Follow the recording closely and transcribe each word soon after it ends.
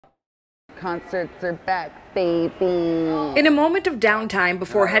Concerts are back, baby. In a moment of downtime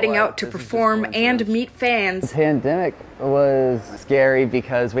before heading out to perform and meet fans. The pandemic was scary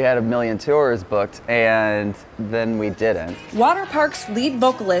because we had a million tours booked and then we didn't. Waterpark's lead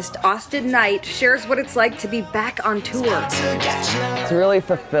vocalist, Austin Knight, shares what it's like to be back on tour. It's really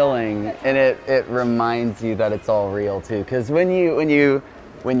fulfilling, and it reminds you that it's all real too. Because when you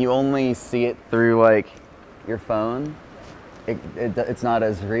only see it through like your phone, it's not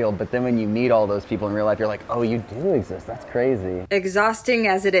as real, but then when you meet all those people in real life, you're like, oh, you do exist. That's crazy. Exhausting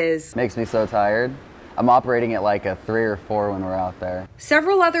as it is. Makes me so tired. I'm operating at like a 3 or 4 when we're out there.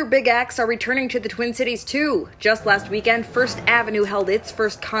 Several other big acts are returning to the Twin Cities too. Just last weekend, First Avenue held its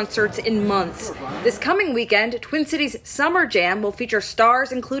first concerts in months. This coming weekend, Twin Cities Summer Jam will feature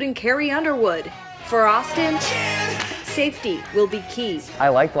stars including Carrie Underwood. For Austin, safety will be key. I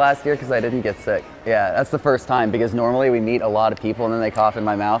liked last year because I didn't get sick. Yeah, that's the first time, because normally we meet a lot of people and then they cough in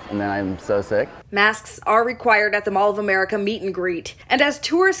my mouth and then I'm so sick. Masks are required at the Mall of America meet and greet. And as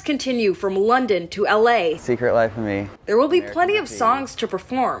tours continue from London to LA, Secret life of me. There will be plenty of songs to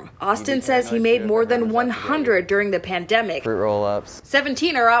perform. Austin says he made more than 100 during the pandemic. Fruit roll-ups.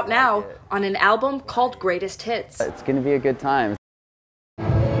 17 are out now on an album called Greatest Hits. It's gonna be a good time.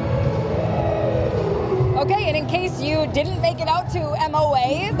 Okay, and in case you didn't make it out to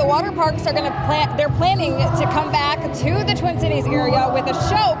MOA, the Waterparks are they're planning to come back to the Twin Cities area with a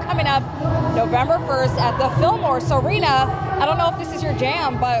show coming up November 1st at the Fillmore. So Rena, I don't know if this is your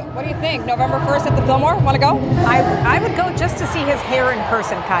jam, but what do you think? November 1st at the Fillmore? Want to go? I would go just to see his hair in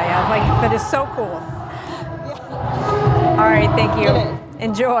person, Kaya. Like, that is so cool. All right, thank you.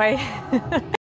 Enjoy.